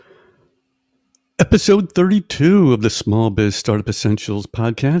Episode 32 of the Small Biz Startup Essentials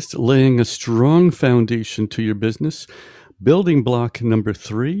podcast, laying a strong foundation to your business. Building block number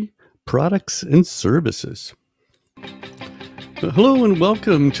 3, products and services. Hello and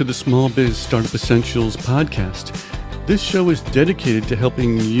welcome to the Small Biz Startup Essentials podcast. This show is dedicated to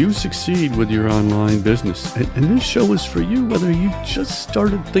helping you succeed with your online business. And this show is for you whether you just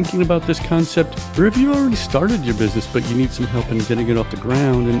started thinking about this concept or if you already started your business but you need some help in getting it off the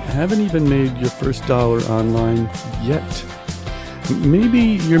ground and haven't even made your first dollar online yet. Maybe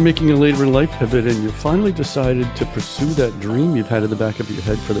you're making a later in life pivot and you finally decided to pursue that dream you've had in the back of your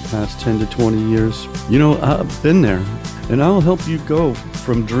head for the past 10 to 20 years. You know, I've been there, and I'll help you go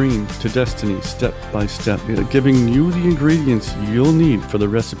from dream to destiny step by step, giving you the ingredients you'll need for the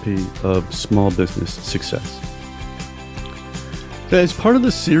recipe of small business success. As part of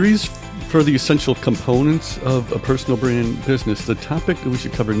the series for the essential components of a personal brand business, the topic that we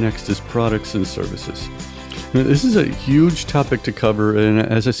should cover next is products and services. Now, this is a huge topic to cover, and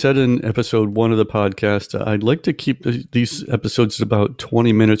as I said in episode 1 of the podcast, I'd like to keep these episodes at about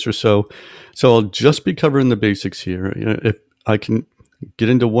 20 minutes or so. So I'll just be covering the basics here. If I can get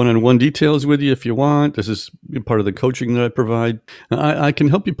into one-on-one details with you if you want. This is part of the coaching that I provide. I can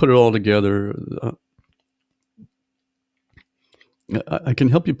help you put it all together. I can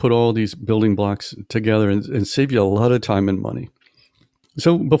help you put all these building blocks together and save you a lot of time and money.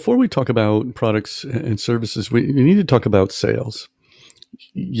 So before we talk about products and services, we need to talk about sales.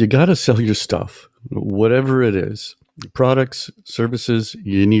 You got to sell your stuff, whatever it is. Products, services,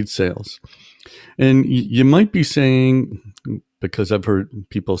 you need sales. And you might be saying, because I've heard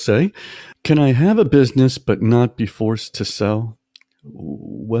people say, can I have a business but not be forced to sell?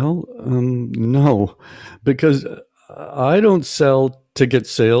 Well, no, because I don't sell to get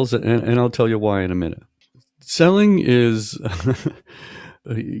sales, and I'll tell you why in a minute. Selling is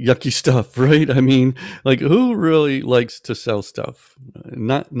yucky stuff, right? I mean, like, who really likes to sell stuff?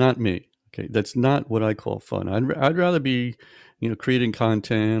 Not me. Okay, that's not what I call fun. I'd rather be, creating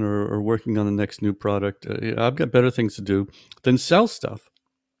content or working on the next new product. I've got better things to do than sell stuff.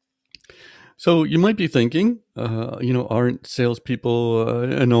 So you might be thinking, aren't salespeople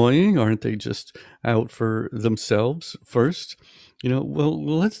annoying? Aren't they just out for themselves first? Well,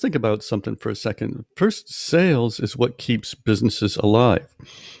 let's think about something for a second. First, sales is what keeps businesses alive.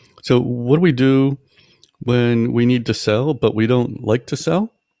 So what do we do when we need to sell, but we don't like to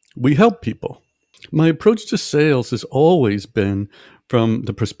sell? We help people. My approach to sales has always been from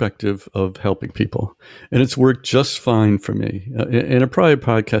the perspective of helping people, and it's worked just fine for me. In a prior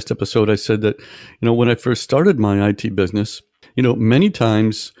podcast episode, I said that, when I first started my IT business, many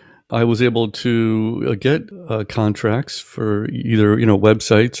times I was able to get contracts for either,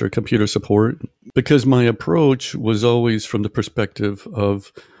 websites or computer support because my approach was always from the perspective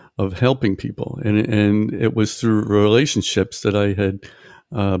of helping people. And it was through relationships that I had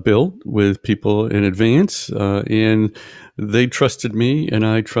built with people in advance, and they trusted me and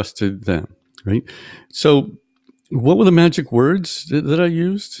I trusted them, right? So what were the magic words that I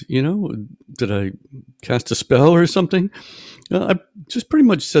used? Did I cast a spell or something? I just pretty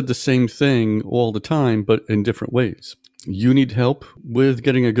much said the same thing all the time, but in different ways. You need help with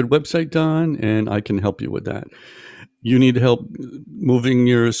getting a good website done, and I can help you with that. You need help moving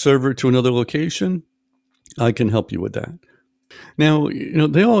your server to another location? I can help you with that. Now,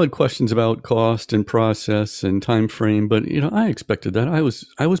 they all had questions about cost and process and time frame, but I expected that. I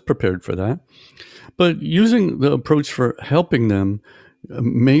was prepared for that. But using the approach for helping them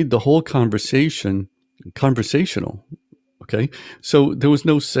made the whole conversation conversational. Okay, so there was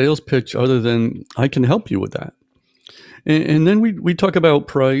no sales pitch other than I can help you with that. And then we talk about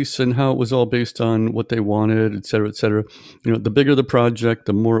price and how it was all based on what they wanted, et cetera, et cetera. The bigger the project,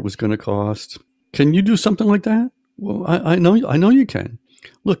 the more it was going to cost. Can you do something like that? Well, I know you can.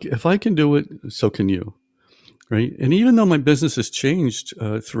 Look, if I can do it, so can you, right? And even though my business has changed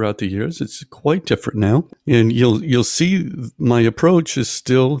throughout the years, it's quite different now. And you'll see my approach is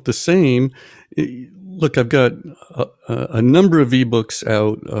still the same. Look, I've got a number of ebooks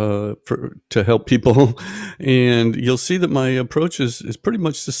out to help people, and you'll see that my approach is pretty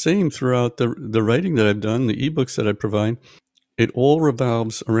much the same throughout the writing that I've done, the ebooks that I provide. It all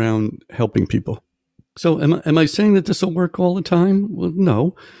revolves around helping people. So am I saying that this will work all the time? Well,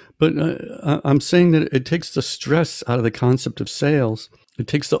 no, but I'm saying that it takes the stress out of the concept of sales. It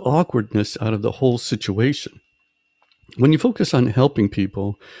takes the awkwardness out of the whole situation. When you focus on helping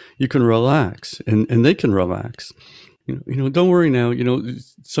people, you can relax and they can relax. Don't worry now.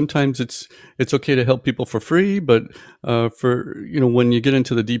 Sometimes it's okay to help people for free, but for when you get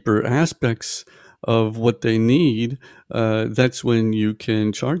into the deeper aspects of what they need, that's when you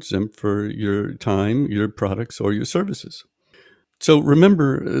can charge them for your time, your products, or your services. So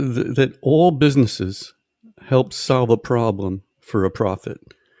remember that all businesses help solve a problem for a profit.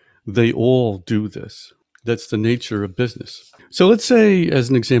 They all do this. That's the nature of business. So let's say, as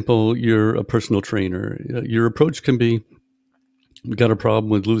an example, you're a personal trainer. Your approach can be, you got a problem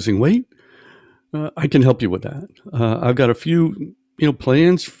with losing weight? I can help you with that. I've got a few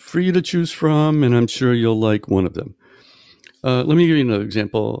plans for you to choose from, and I'm sure you'll like one of them. Let me give you another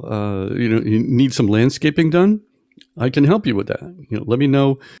example. You need some landscaping done? I can help you with that. Let me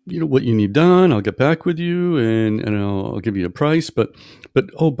know, what you need done. I'll get back with you, and I'll give you a price. But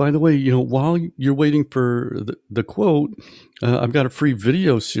oh, by the way, while you're waiting for the quote, I've got a free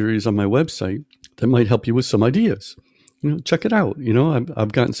video series on my website that might help you with some ideas. Check it out.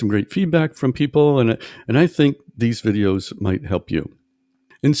 I've gotten some great feedback from people, and I think these videos might help you.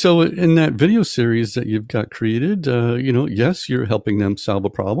 And so in that video series that you've got created, yes, you're helping them solve a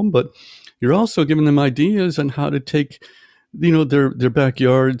problem, but you're also giving them ideas on how to take, their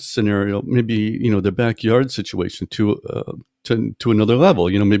backyard scenario, maybe, their backyard situation to another level.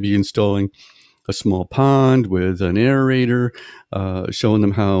 Maybe installing a small pond with an aerator, showing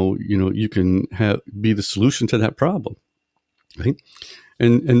them how, you can be the solution to that problem. Right.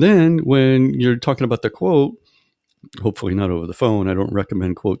 And then when you're talking about the quote, hopefully not over the phone. I don't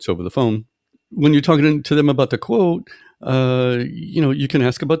recommend quotes over the phone. When you're talking to them about the quote, you can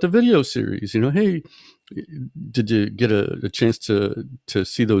ask about the video series. Hey, did you get a chance to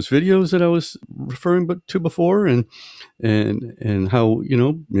see those videos that I was referring to before, and how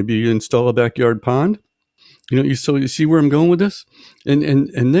maybe you install a backyard pond? You see where I'm going with this,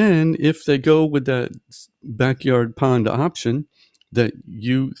 and then if they go with that backyard pond option that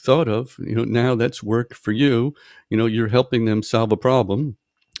you thought of, now that's work for you. You're helping them solve a problem,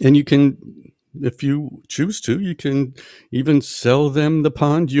 and you can, if you choose to, you can even sell them the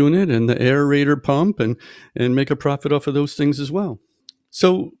pond unit and the aerator pump and make a profit off of those things as well.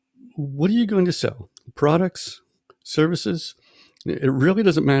 So what are you going to sell? Products, services? It really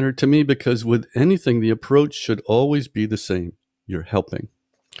doesn't matter to me, because with anything, the approach should always be the same. You're helping.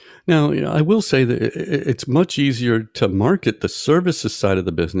 Now, I will say that it's much easier to market the services side of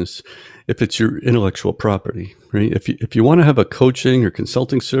the business if it's your intellectual property, right? If you want to have a coaching or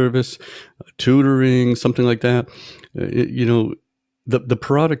consulting service, tutoring, something like that, the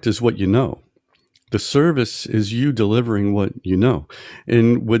product is what you know. The service is you delivering what you know.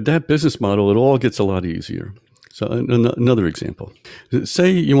 And with that business model, it all gets a lot easier. So another example,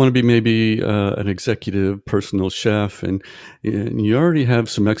 say you want to be maybe an executive personal chef, and you already have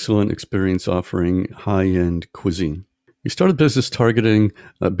some excellent experience offering high-end cuisine. You start a business targeting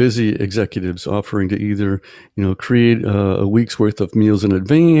busy executives, offering to either create a week's worth of meals in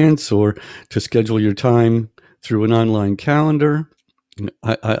advance, or to schedule your time through an online calendar.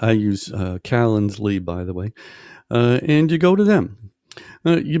 I use Calendly, by the way, and you go to them.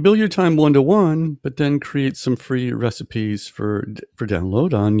 You bill your time one-to-one, but then create some free recipes for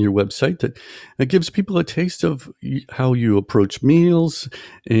download on your website that gives people a taste of how you approach meals,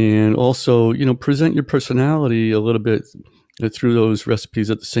 and also, present your personality a little bit through those recipes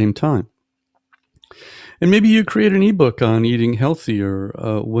at the same time. And maybe you create an ebook on eating healthier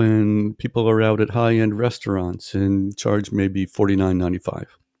when people are out at high-end restaurants, and charge maybe $49.95.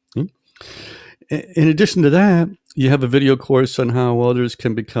 In addition to that, you have a video course on how others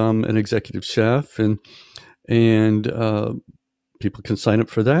can become an executive chef, and people can sign up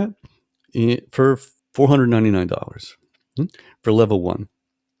for that for $499 for level 1.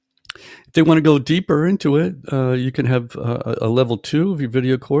 If they want to go deeper into it, you can have a level 2 of your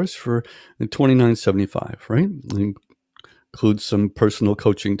video course for $29.75, right? It includes some personal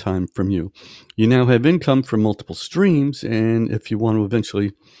coaching time from you. You now have income from multiple streams, and if you want to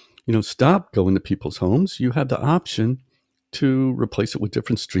eventually stop going to people's homes, you have the option to replace it with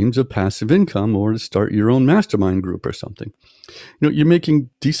different streams of passive income, or to start your own mastermind group or something. You're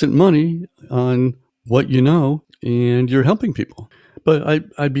making decent money on what you know, and you're helping people. But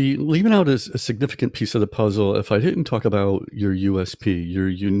I'd be leaving out a significant piece of the puzzle if I didn't talk about your USP, your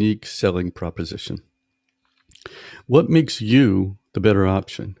unique selling proposition. What makes you the better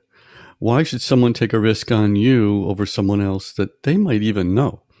option? Why should someone take a risk on you over someone else that they might even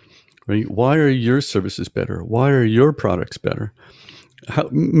know? Right? Why are your services better? Why are your products better?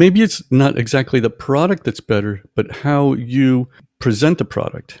 Maybe it's not exactly the product that's better, but how you present the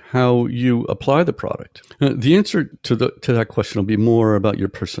product, how you apply the product. The answer to that question will be more about your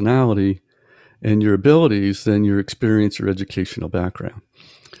personality and your abilities than your experience or educational background.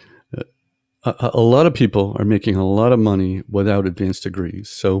 A lot of people are making a lot of money without advanced degrees.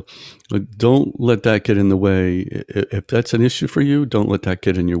 So don't let that get in the way. If that's an issue for you, don't let that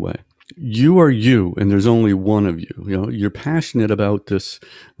get in your way. You are you, and there's only one of you. You're passionate about this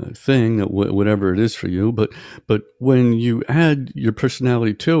thing, whatever it is for you. But when you add your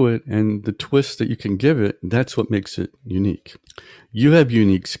personality to it and the twist that you can give it, that's what makes it unique. You have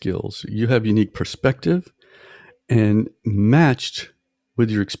unique skills. You have unique perspective, and matched with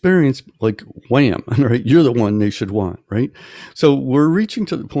your experience, like wham, right? You're the one they should want, right? So we're reaching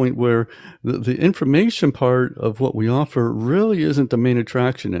to the point where the information part of what we offer really isn't the main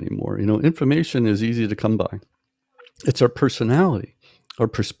attraction anymore. Information is easy to come by. It's our personality, our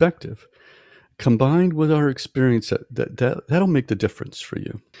perspective, combined with our experience that'll make the difference for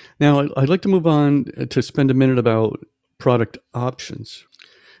you. Now, I'd like to move on to spend a minute about product options.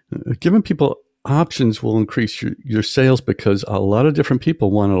 Giving people options will increase your sales because a lot of different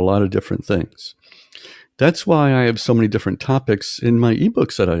people want a lot of different things. That's why I have so many different topics in my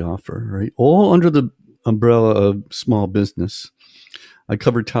ebooks that I offer, right? All under the umbrella of small business. I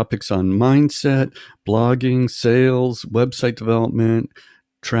cover topics on mindset, blogging, sales, website development,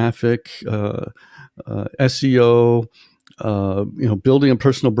 traffic, SEO, building a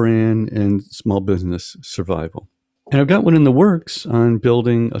personal brand, and small business survival. And I've got one in the works on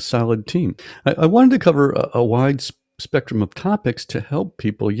building a solid team. I wanted to cover a wide spectrum of topics to help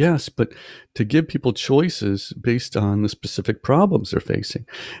people, yes, but to give people choices based on the specific problems they're facing.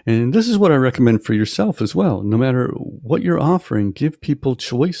 And this is what I recommend for yourself as well. No matter what you're offering, give people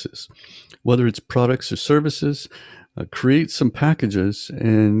choices, whether it's products or services. Create some packages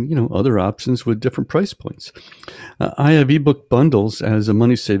and other options with different price points. I have ebook bundles as a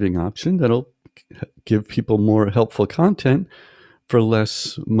money-saving option that'll give people more helpful content for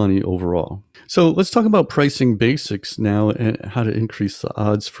less money overall. So let's talk about pricing basics now and how to increase the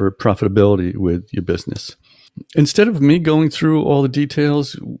odds for profitability with your business. Instead of me going through all the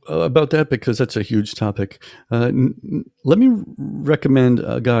details about that, because that's a huge topic, let me recommend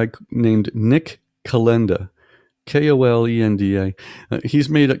a guy named Nick Kolenda. Kolenda. He's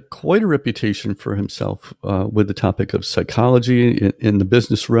made quite a reputation for himself with the topic of psychology in the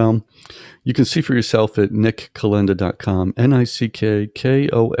business realm. You can see for yourself at nickkolenda.com,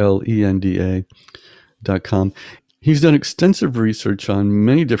 nickkolenda.com. He's done extensive research on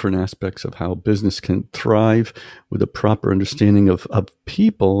many different aspects of how business can thrive with a proper understanding of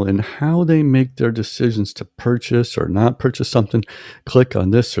people and how they make their decisions to purchase or not purchase something, click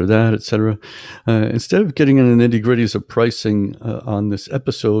on this or that, etc. Instead of getting into the nitty-gritties of pricing on this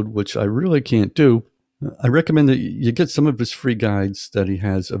episode, which I really can't do, I recommend that you get some of his free guides that he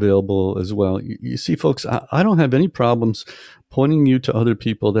has available as well. You see, folks, I don't have any problems pointing you to other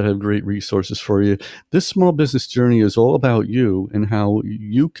people that have great resources for you. This small business journey is all about you and how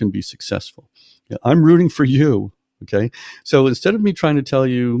you can be successful. I'm rooting for you, okay? So instead of me trying to tell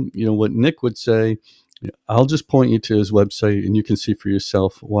you, what Nick would say, I'll just point you to his website and you can see for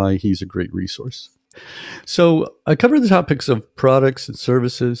yourself why he's a great resource. So I covered the topics of products and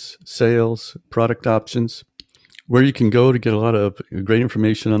services, sales, product options, where you can go to get a lot of great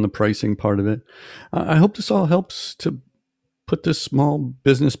information on the pricing part of it. I hope this all helps to put this small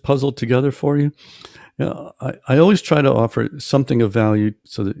business puzzle together for you. I always try to offer something of value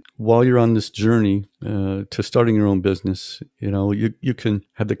so that while you're on this journey to starting your own business, you can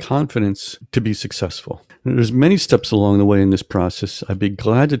have the confidence to be successful. And there's many steps along the way in this process. I'd be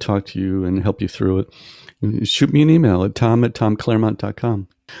glad to talk to you and help you through it. Shoot me an email at tom@tomclaremont.com.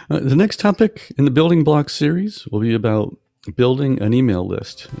 The next topic in the Building Blocks series will be about building an email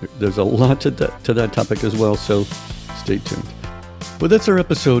list. There's a lot to that topic as well, so stay tuned. Well, that's our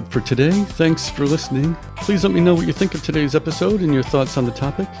episode for today. Thanks for listening. Please let me know what you think of today's episode and your thoughts on the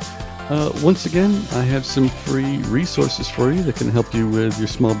topic. Once again, I have some free resources for you that can help you with your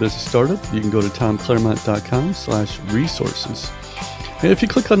small business startup. You can go to tomclaremont.com/resources. And if you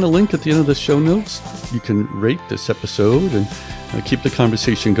click on the link at the end of the show notes, you can rate this episode and keep the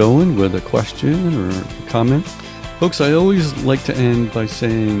conversation going with a question or a comment. Folks, I always like to end by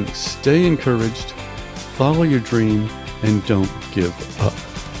saying, stay encouraged, follow your dream, and don't give up.